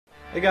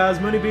Hey guys,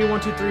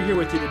 MoneyB123 here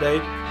with you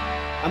today.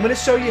 I'm going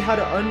to show you how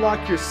to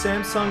unlock your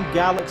Samsung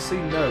Galaxy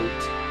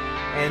Note,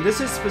 and this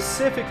is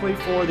specifically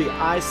for the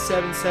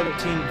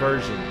i717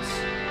 versions,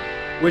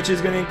 which is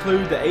going to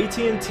include the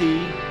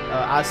AT&T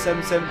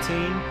i717,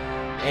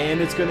 and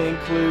it's going to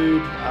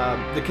include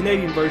the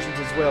Canadian versions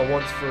as well,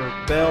 once for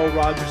Bell,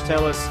 Rogers,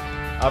 Telus,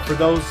 for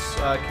those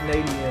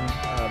Canadian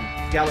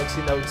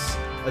Galaxy Notes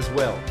as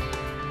well.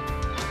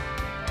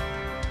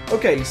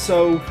 Okay,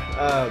 so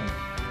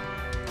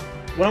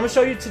what I'm going to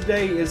show you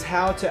today is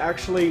how to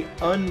actually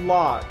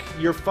unlock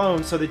your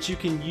phone so that you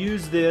can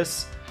use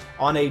this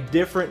on a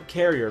different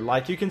carrier.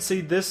 Like you can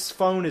see, this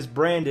phone is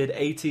branded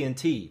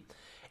AT&T,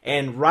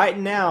 and right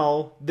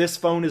now this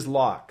phone is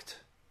locked.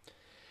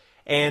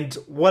 And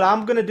what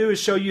I'm going to do is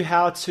show you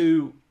how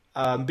to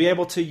be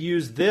able to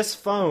use this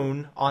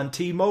phone on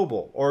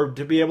T-Mobile, or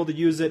to be able to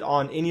use it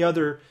on any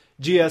other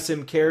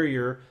GSM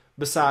carrier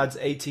besides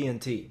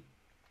AT&T.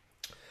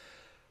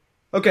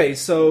 Okay,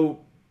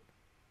 so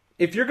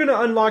if you're going to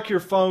unlock your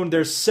phone,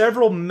 there's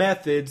several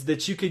methods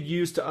that you could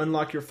use to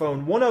unlock your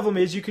phone. One of them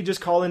is you could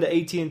just call into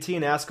AT&T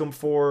and ask them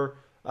for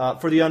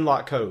the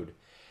unlock code.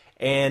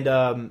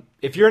 And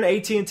if you're an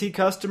AT&T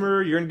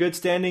customer, you're in good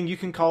standing, you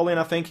can call in,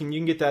 I think, and you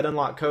can get that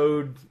unlock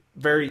code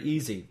very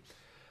easy.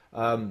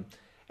 And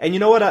you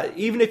know what?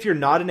 Even if you're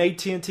not an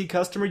AT&T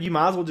customer, you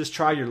might as well just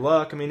try your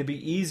luck. I mean, it'd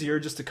be easier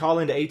just to call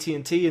into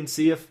AT&T and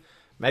see if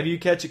maybe you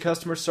catch a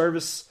customer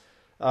service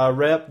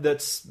rep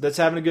that's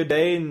having a good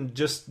day and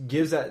just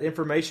gives that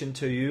information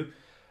to you.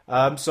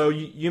 So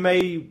you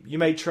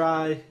may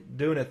try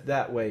doing it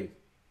that way.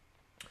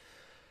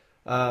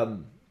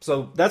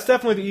 So that's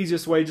definitely the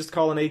easiest way. Just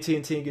call an AT&T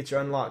and get your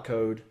unlock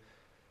code.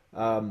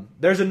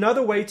 There's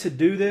another way to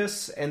do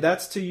this, and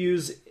that's to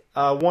use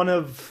one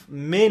of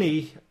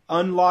many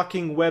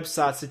unlocking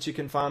websites that you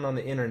can find on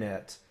the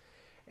internet.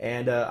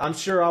 And I'm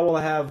sure I will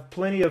have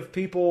plenty of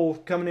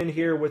people coming in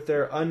here with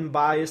their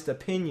unbiased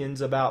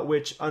opinions about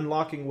which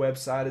unlocking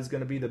website is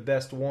going to be the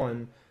best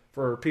one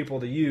for people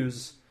to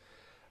use.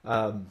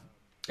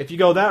 If you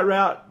go that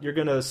route, you're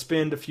going to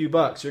spend a few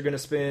bucks. You're going to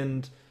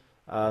spend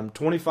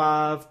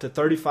 $25 to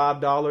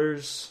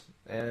 $35,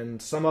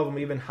 and some of them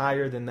even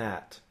higher than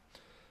that.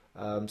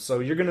 So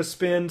you're going to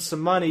spend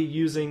some money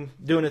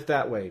doing it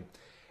that way.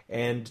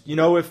 And you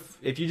know, if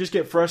you just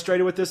get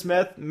frustrated with this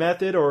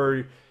method,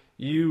 or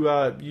you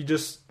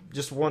just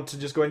want to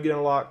just go ahead and get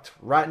unlocked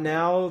right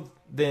now,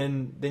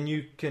 then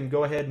you can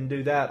go ahead and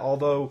do that.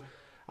 Although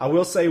I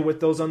will say, with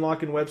those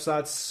unlocking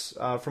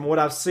websites, from what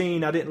I've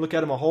seen, I didn't look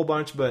at them a whole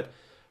bunch, but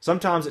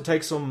sometimes it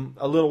takes them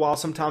a little while,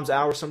 sometimes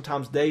hours,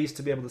 sometimes days,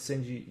 to be able to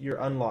send you your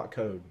unlock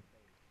code.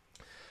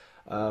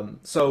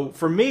 So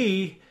for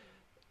me,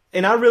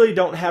 and I really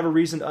don't have a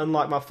reason to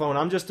unlock my phone.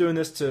 I'm just doing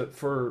this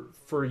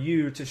for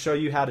you, to show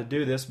you how to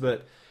do this.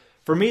 But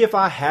for me, if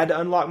I had to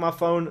unlock my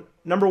phone,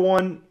 number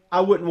one, I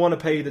wouldn't want to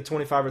pay the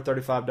 $25 or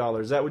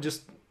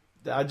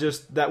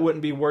 $35. That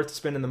wouldn't be worth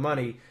spending the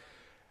money.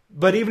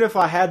 But even if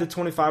I had the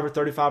 $25 or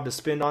 $35 to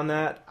spend on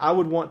that, I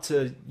would want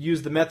to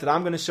use the method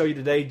I'm going to show you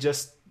today,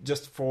 just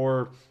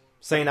for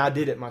saying I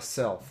did it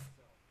myself.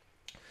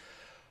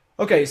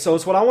 Okay, so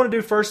what I want to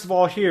do first of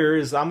all here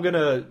is I'm going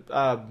to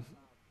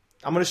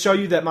show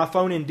you that my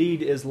phone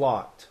indeed is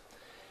locked.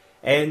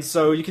 And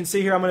so you can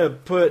see here, I'm going to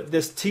put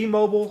this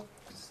T-Mobile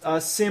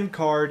SIM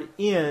card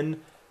in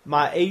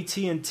my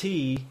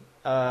AT&T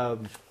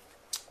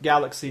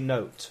Galaxy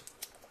Note.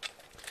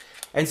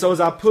 And so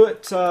as I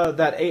put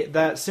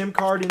that SIM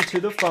card into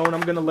the phone,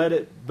 I'm going to let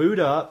it boot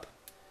up,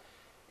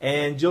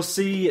 and you'll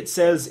see it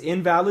says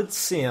invalid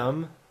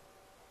SIM,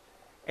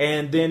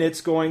 and then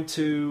it's going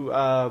to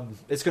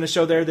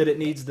show there that it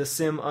needs the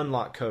SIM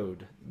unlock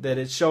code, that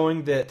it's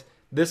showing that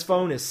this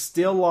phone is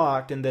still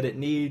locked and that it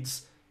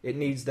needs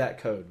that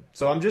code.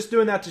 So I'm just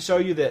doing that to show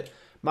you that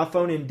my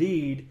phone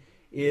indeed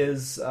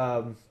is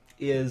locked.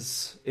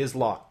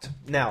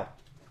 Now,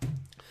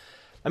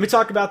 let me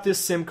talk about this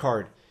SIM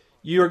card.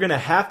 You are going to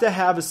have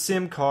a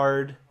SIM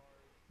card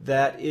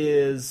that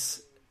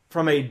is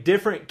from a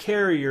different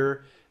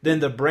carrier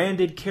than the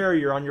branded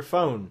carrier on your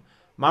phone.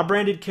 My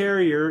branded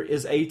carrier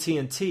is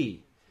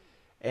AT&T,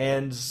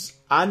 and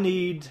I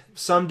need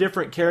some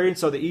different carrier,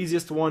 so the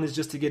easiest one is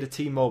just to get a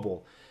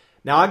T-Mobile.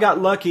 Now, I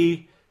got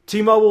lucky.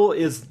 T-Mobile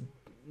is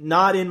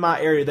not in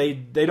my area.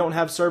 They don't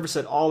have service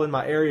at all in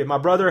my area. My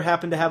brother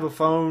happened to have a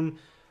phone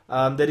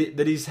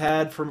that he's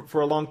had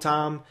for a long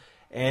time,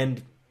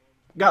 and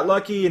got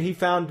lucky, and he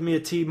found me a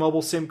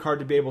T-Mobile SIM card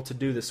to be able to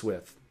do this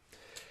with.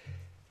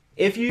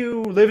 If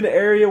you live in an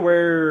area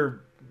where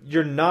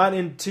you're not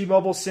in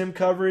T-Mobile SIM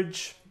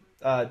coverage,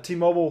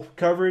 T-Mobile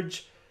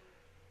coverage,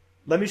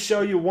 let me show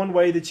you one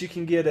way that you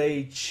can get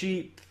a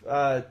cheap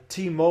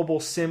T-Mobile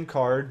SIM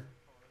card.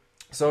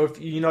 So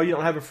if you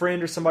don't have a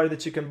friend or somebody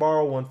that you can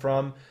borrow one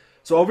from,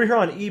 so over here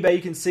on eBay,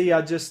 you can see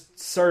I just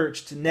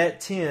searched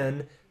Net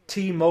 10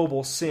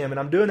 T-Mobile SIM, and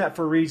I'm doing that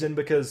for a reason,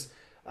 because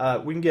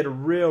we can get a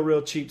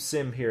real cheap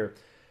SIM here.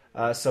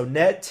 So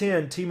Net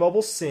 10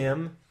 T-Mobile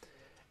SIM,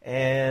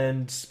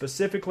 and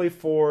specifically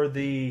for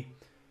the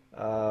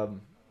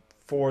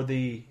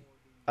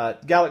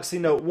Galaxy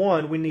Note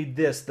 1, we need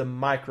this, the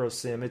micro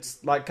SIM.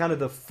 It's like kind of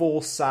the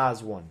full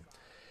size one.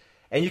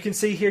 And you can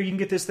see here, you can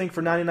get this thing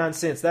for 99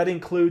 cents. That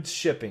includes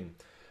shipping.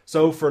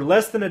 So for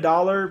less than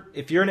 $1,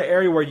 if you're in an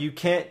area where you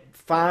can't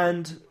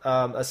find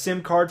a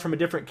SIM card from a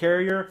different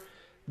carrier,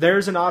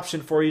 there's an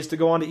option for you is to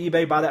go onto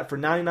eBay, buy that for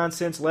 99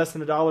 cents, less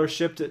than $1,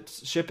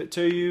 ship it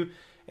to you,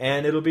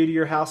 and it'll be to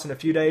your house in a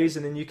few days,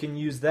 and then you can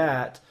use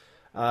that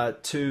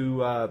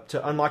to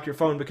unlock your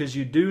phone, because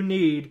you do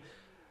need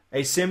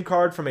a SIM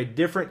card from a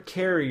different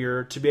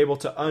carrier to be able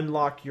to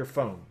unlock your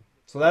phone.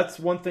 So that's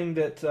one thing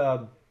that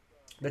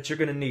you're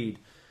going to need.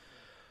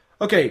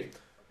 Okay,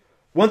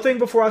 one thing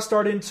before I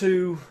start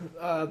into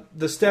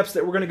the steps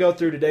that we're going to go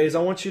through today is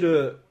I want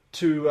you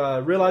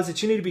to realize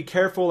that you need to be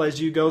careful as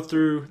you go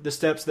through the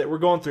steps that we're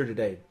going through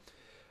today.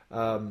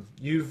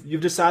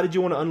 You've decided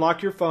you want to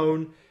unlock your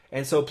phone,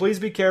 and so please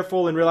be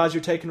careful and realize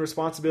you're taking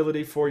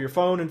responsibility for your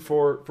phone and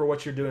for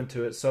what you're doing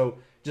to it. So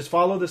just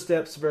follow the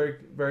steps very,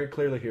 very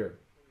clearly here.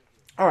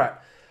 All right.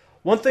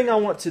 One thing I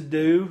want to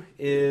do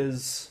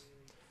is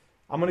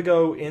I'm going to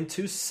go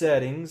into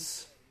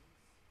settings,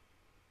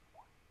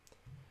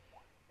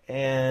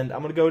 and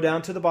I'm going to go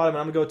down to the bottom,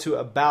 and I'm going to go to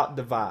about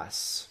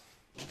device.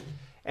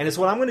 And it's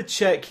what I'm going to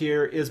check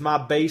here is my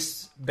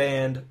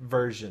baseband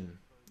version.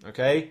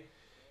 Okay?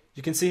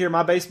 You can see here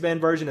my baseband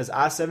version is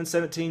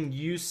i717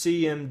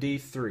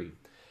 UCMD3.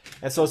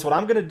 And so it's what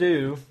I'm going to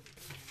do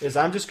is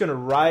I'm just going to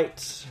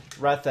write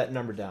that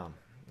number down.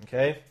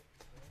 Okay?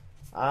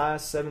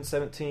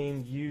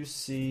 i717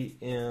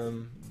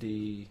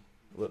 UCMD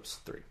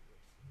 3.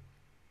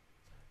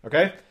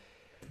 Okay?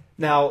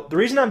 Now, the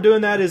reason I'm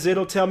doing that is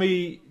it'll tell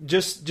me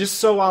just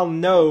so I'll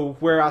know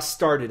where I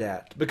started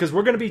at. Because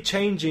we're going to be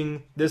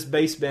changing this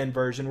baseband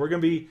version. We're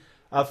going to be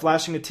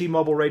flashing a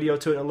T-Mobile radio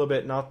to it in a little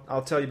bit, and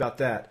I'll tell you about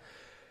that.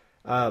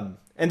 And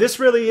this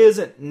really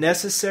isn't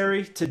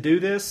necessary to do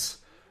this,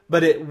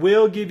 but it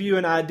will give you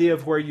an idea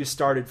of where you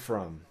started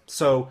from.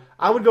 So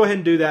I would go ahead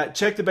and do that.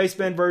 Check the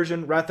baseband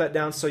version, write that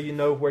down so you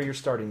know where you're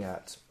starting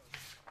at.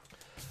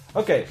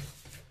 Okay.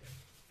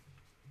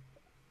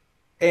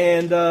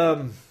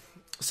 And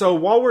so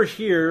while we're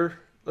here,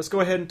 let's go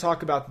ahead and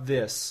talk about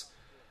this.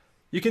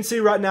 You can see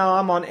right now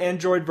I'm on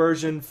Android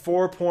version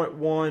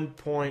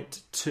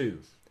 4.1.2.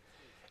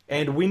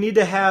 And we need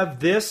to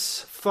have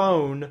this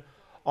phone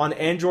on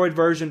Android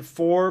version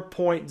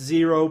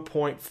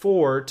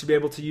 4.0.4 to be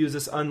able to use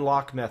this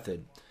unlock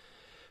method.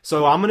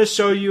 So I'm going to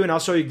show you, and I'll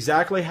show you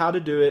exactly how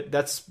to do it.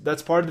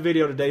 That's part of the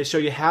video today, to show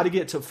you how to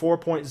get to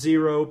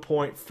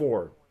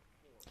 4.0.4.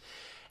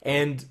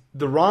 And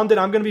the ROM that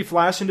I'm going to be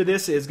flashing to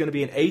this is going to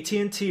be an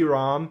AT&T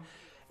ROM.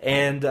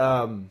 And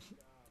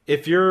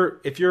if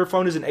your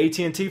phone is an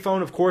AT&T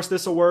phone, of course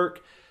this will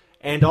work.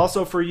 And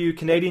also for you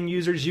Canadian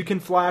users, you can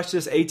flash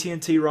this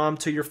AT&T ROM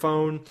to your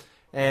phone,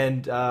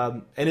 and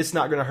it's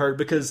not going to hurt,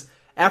 because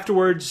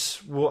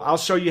afterwards I'll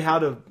show you how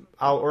to,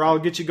 I'll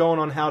get you going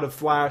on how to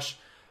flash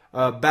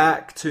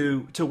back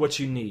to what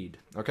you need.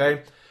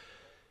 Okay.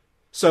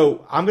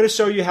 So I'm going to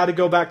show you how to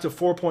go back to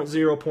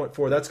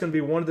 4.0.4. That's going to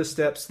be one of the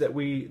steps that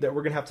we're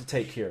going to have to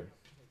take here.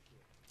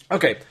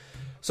 Okay,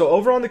 so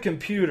over on the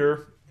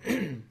computer,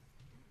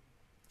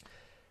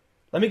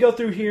 let me go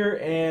through here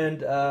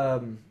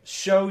and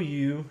show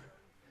you.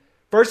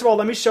 First of all,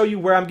 let me show you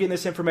where I'm getting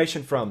this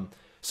information from.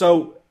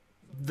 So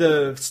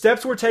the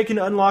steps we're taking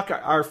to unlock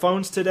our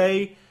phones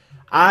today,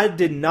 I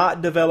did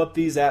not develop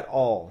these at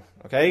all.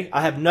 Okay,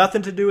 I have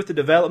nothing to do with the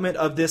development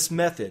of this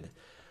method.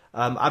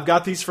 I've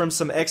got these from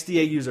some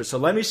XDA users. So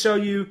let me show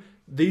you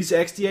these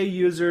XDA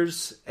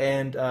users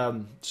and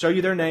show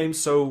you their names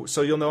so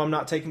you'll know I'm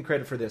not taking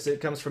credit for this.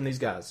 It comes from these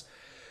guys.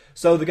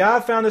 So the guy I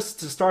found this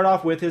to start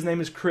off with, his name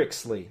is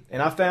Crixley.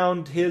 And I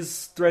found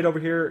his thread over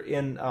here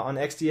on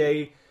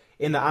XDA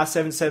in the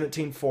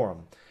i717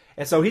 forum.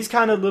 And so he's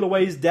kind of a little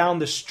ways down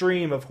the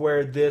stream of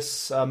where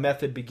this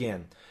method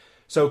began.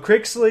 So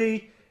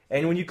Crixley,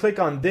 and when you click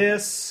on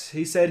this,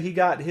 he said he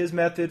got his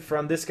method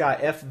from this guy,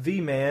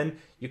 FVman.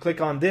 You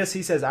click on this,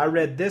 he says, I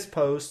read this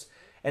post,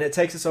 and it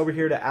takes us over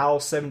here to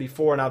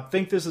Owl74. And I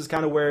think this is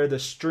kind of where the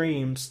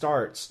stream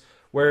starts,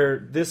 where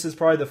this is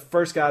probably the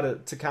first guy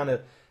to kind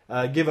of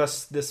give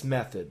us this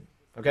method.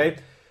 Okay?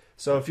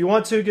 So if you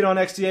want to get on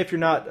XDA, if you're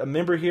not a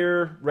member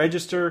here,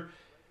 register.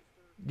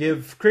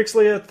 Give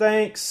Crixley a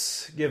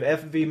thanks. Give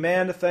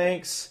FVman a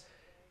thanks.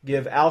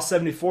 Give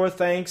Owl74 a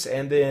thanks.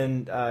 And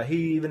then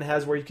he even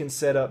has where you can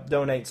set up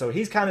donate. So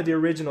he's kind of the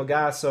original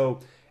guy. So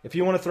if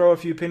you want to throw a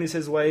few pennies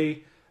his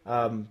way,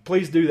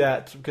 please do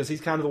that, because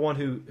he's kind of the one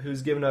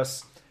who's given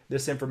us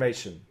this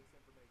information.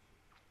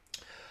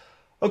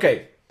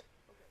 Okay.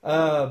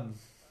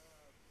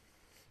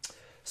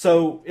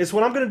 So it's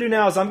what I'm going to do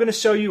now is I'm going to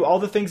show you all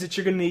the things that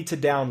you're going to need to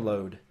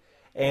download.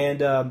 And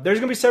there's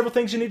going to be several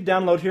things you need to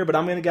download here, but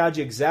I'm going to guide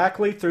you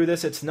exactly through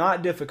this. It's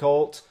not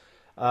difficult,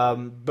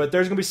 but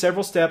there's going to be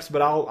several steps,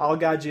 but I'll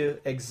guide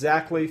you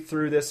exactly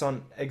through this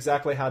on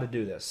exactly how to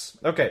do this.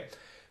 Okay,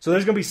 so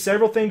there's going to be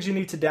several things you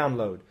need to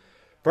download.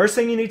 First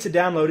thing you need to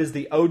download is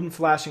the Odin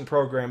flashing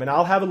program, and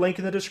I'll have a link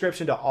in the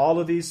description to all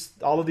of these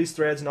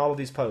threads and all of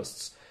these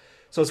posts.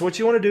 So what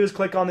you want to do is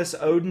click on this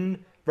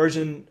Odin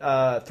version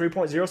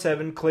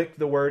 3.07, click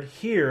the word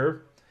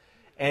here,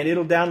 and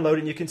it'll download it,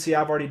 and you can see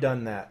I've already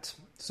done that.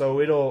 So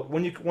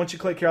once you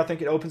click here, I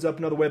think it opens up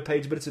another web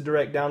page, but it's a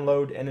direct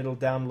download, and it'll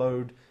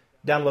download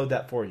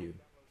that for you.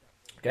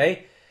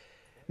 Okay.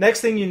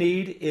 Next thing you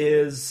need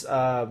is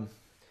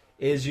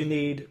you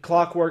need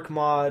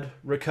ClockworkMod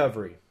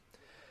Recovery.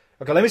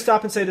 Okay, let me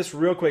stop and say this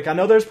real quick. I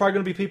know there's probably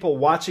going to be people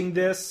watching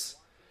this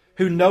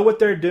who know what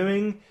they're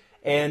doing,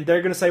 and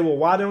they're going to say, well,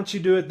 why don't you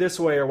do it this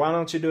way, or why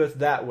don't you do it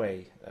that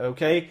way?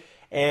 Okay,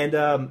 and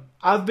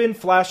I've been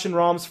flashing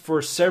ROMs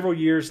for several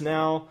years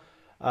now.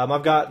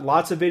 I've got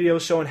lots of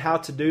videos showing how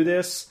to do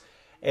this,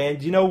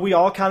 and we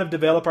all kind of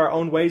develop our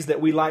own ways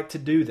that we like to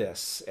do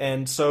this.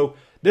 And so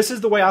this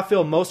is the way I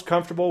feel most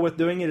comfortable with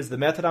doing it, is the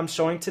method I'm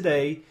showing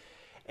today.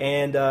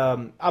 And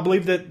I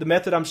believe that the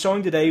method I'm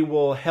showing today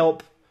will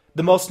help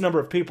the most number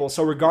of people.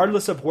 So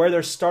regardless of where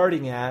they're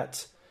starting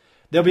at,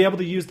 they'll be able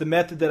to use the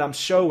method that I'm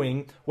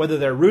showing, whether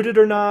they're rooted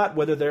or not,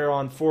 whether they're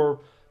on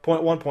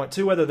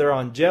 4.1.2, whether they're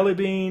on Jelly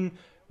Bean,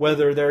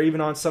 whether they're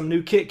even on some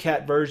new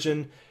KitKat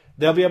version.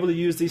 They'll be able to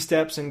use these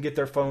steps and get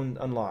their phone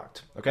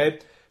unlocked.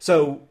 Okay,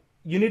 so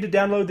you need to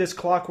download this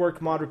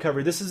ClockworkMod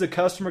Recovery. This is a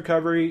custom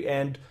recovery,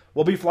 and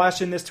we'll be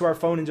flashing this to our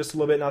phone in just a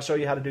little bit, and I'll show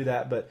you how to do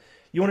that. But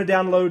you want to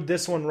download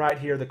this one right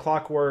here, the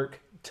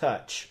Clockwork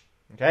Touch.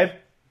 Okay.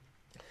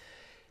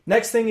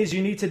 Next thing is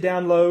you need to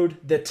download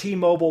the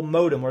T-Mobile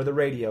modem, or the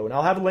radio. And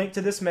I'll have a link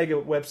to this mega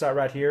website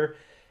right here,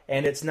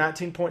 and it's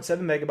 19.7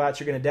 megabytes.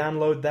 You're going to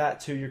download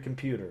that to your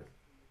computer.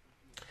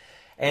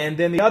 And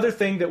then the other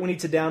thing that we need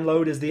to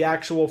download is the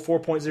actual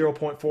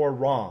 4.0.4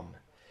 ROM.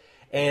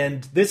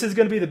 And this is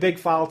going to be the big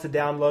file to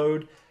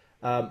download.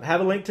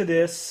 Have a link to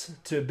this,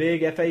 to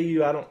Big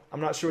FAU. I'm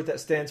not sure what that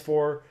stands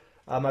for.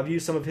 I've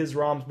used some of his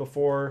ROMs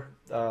before.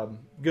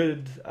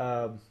 Good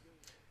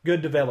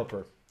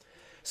developer.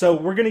 So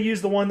we're going to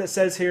use the one that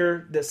says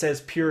here, that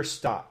says pure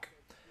stock.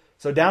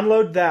 So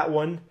download that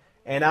one,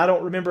 and I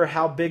don't remember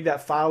how big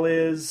that file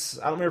is.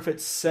 I don't remember if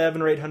it's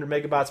 700 or 800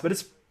 megabytes, but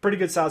it's a pretty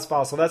good size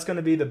file. So that's going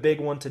to be the big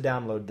one to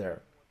download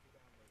there.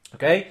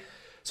 Okay,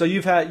 so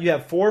you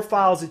have 4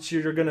 files that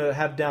you're going to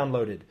have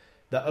downloaded: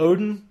 the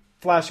Odin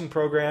flashing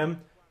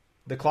program,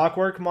 the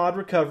ClockworkMod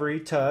Recovery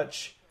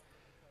Touch,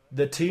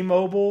 the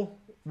T-Mobile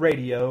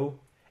radio,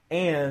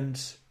 and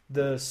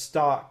the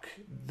stock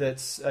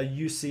that's a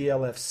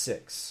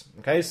UCLF6.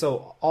 Okay,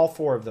 so all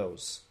 4 of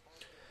those.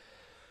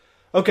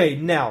 Okay,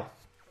 now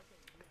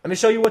let me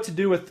show you what to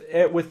do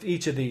with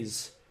each of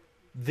these.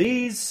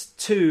 These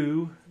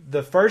 2,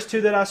 the first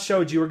 2 that I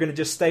showed you, are going to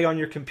just stay on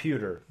your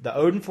computer. The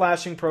Odin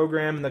flashing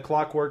program and the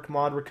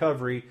ClockworkMod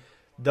Recovery,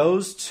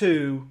 those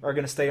 2 are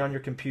going to stay on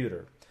your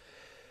computer.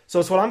 So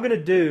what I'm going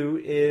to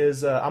do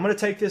is I'm going to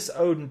take this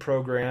Odin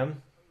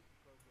program.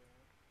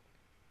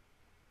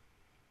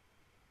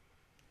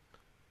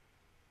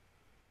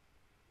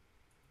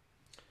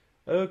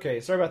 Okay,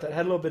 sorry about that. I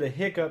had a little bit of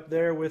hiccup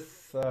there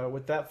with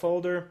that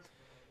folder.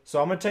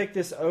 So I'm going to take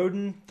this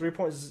Odin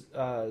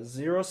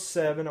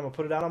 3.07. I'm going to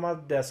put it out on my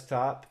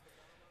desktop.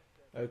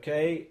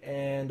 Okay,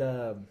 and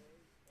I'm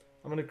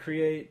going to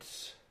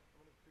create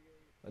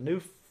a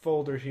new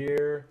folder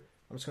here.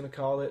 I'm just going to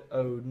call it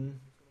Odin.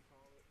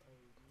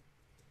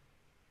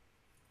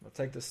 I'll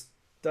take the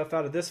stuff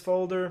out of this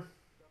folder.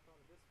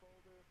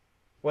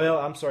 Well,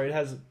 I'm sorry,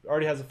 it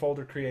already has a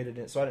folder created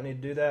in it, so I didn't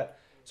need to do that.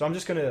 So I'm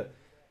just going to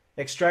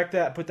extract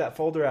that, put that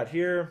folder out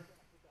here.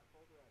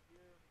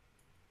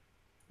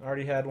 I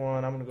already had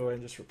one. I'm going to go ahead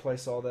and just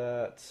replace all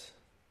that.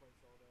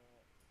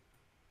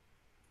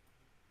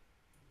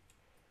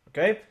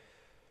 Okay,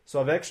 so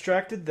I've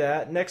extracted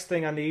that. Next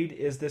thing I need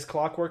is this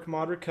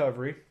ClockworkMod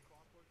Recovery.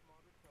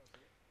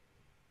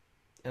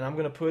 And I'm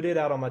going to put it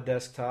out on my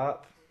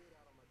desktop.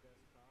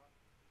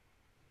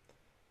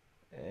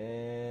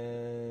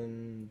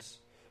 And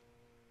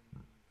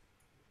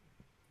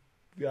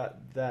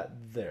got that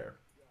there.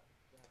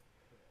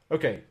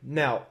 Okay,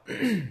 now,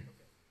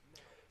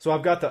 so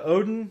I've got the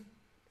Odin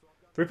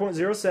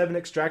 3.07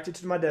 extracted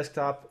to my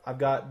desktop. I've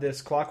got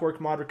this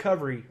ClockworkMod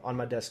Recovery on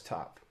my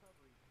desktop.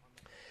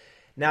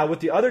 Now, with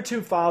the other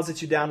 2 files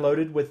that you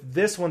downloaded, with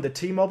this one, the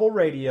T-Mobile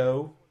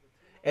radio,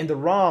 and the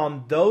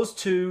ROM, those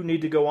 2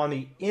 need to go on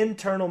the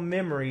internal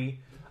memory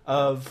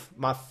of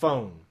my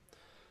phone.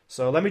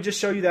 So let me just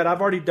show you that.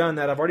 I've already done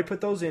that. I've already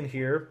put those in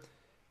here.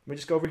 Let me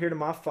just go over here to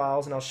my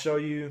files, and I'll show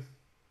you.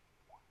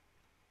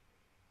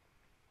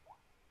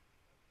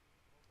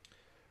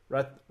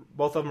 Right,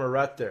 both of them are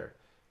right there.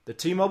 The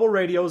T-Mobile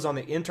radio is on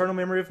the internal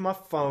memory of my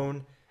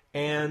phone,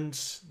 and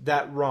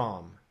that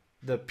ROM,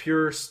 the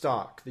pure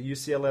stock, the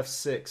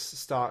UCLF6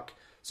 stock.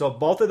 So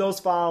both of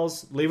those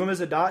files, leave them as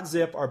a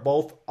 .zip, are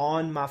both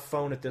on my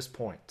phone at this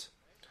point.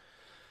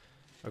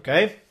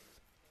 Okay?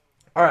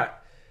 All right.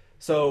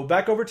 So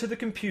back over to the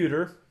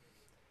computer.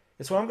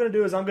 And so what I'm going to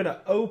do is I'm going to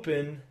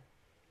open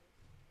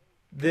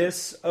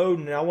this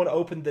Odin, and I want to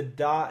open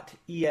the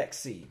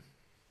 .exe.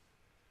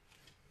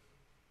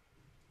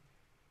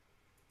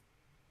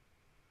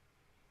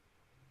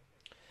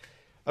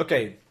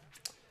 Okay,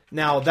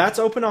 Now that's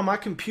open on my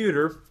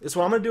computer. It's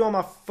what I'm going to do on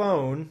my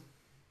phone.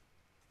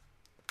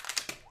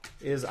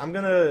 Is I'm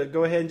going to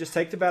go ahead and just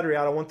take the battery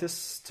out. I want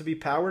this to be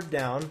powered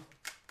down.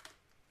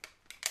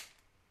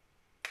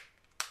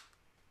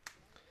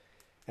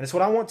 And it's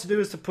what I want to do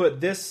is to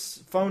put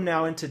this phone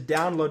now into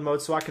download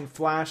mode so I can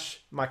flash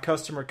my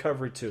custom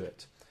recovery to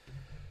it.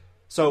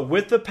 So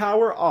with the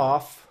power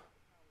off,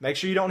 make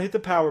sure you don't hit the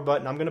power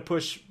button. I'm going to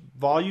push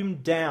volume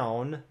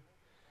down.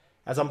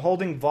 As I'm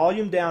holding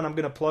volume down, I'm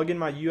going to plug in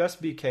my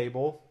USB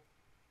cable.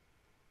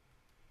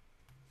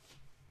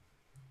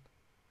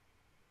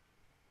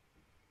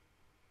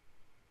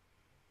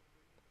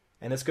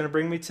 And it's going to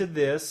bring me to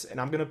this,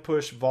 and I'm going to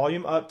push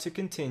volume up to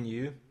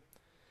continue,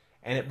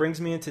 and it brings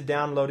me into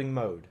downloading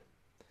mode.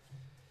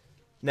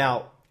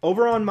 Now,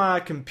 over on my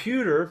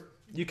computer,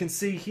 you can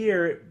see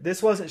here,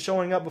 this wasn't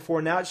showing up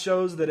before. Now it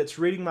shows that it's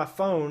reading my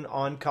phone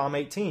on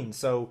COM18.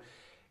 So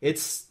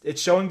it's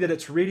showing that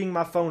it's reading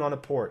my phone on a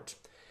port.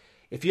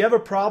 If you have a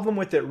problem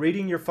with it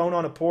reading your phone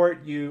on a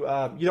port, you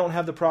don't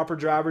have the proper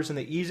drivers, and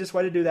the easiest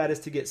way to do that is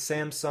to get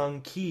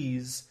Samsung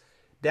keys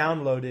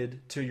downloaded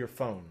to your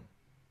phone.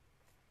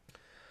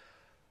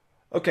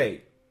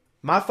 Okay,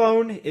 my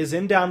phone is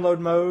in download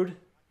mode.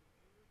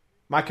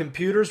 My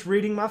computer's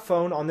reading my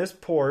phone on this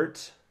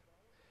port.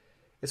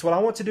 It's what I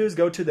want to do is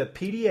go to the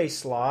PDA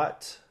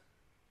slot.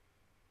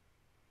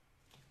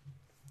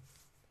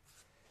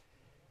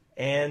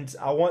 And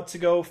I want to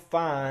go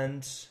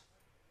find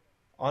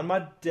on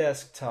my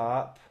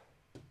desktop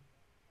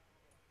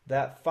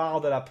that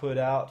file that I put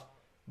out,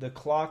 the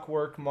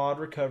ClockworkMod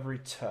Recovery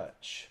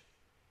Touch.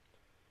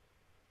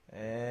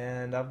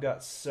 And I've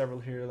got several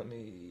here. Let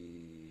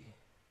me...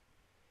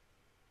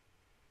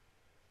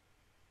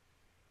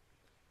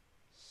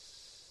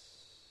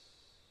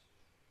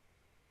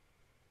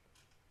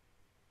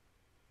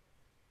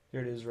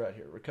 Here it is right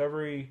here.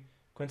 Recovery,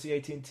 Quincy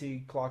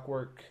AT&T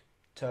Clockwork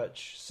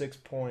Touch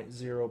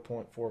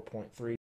 6.0.4.3.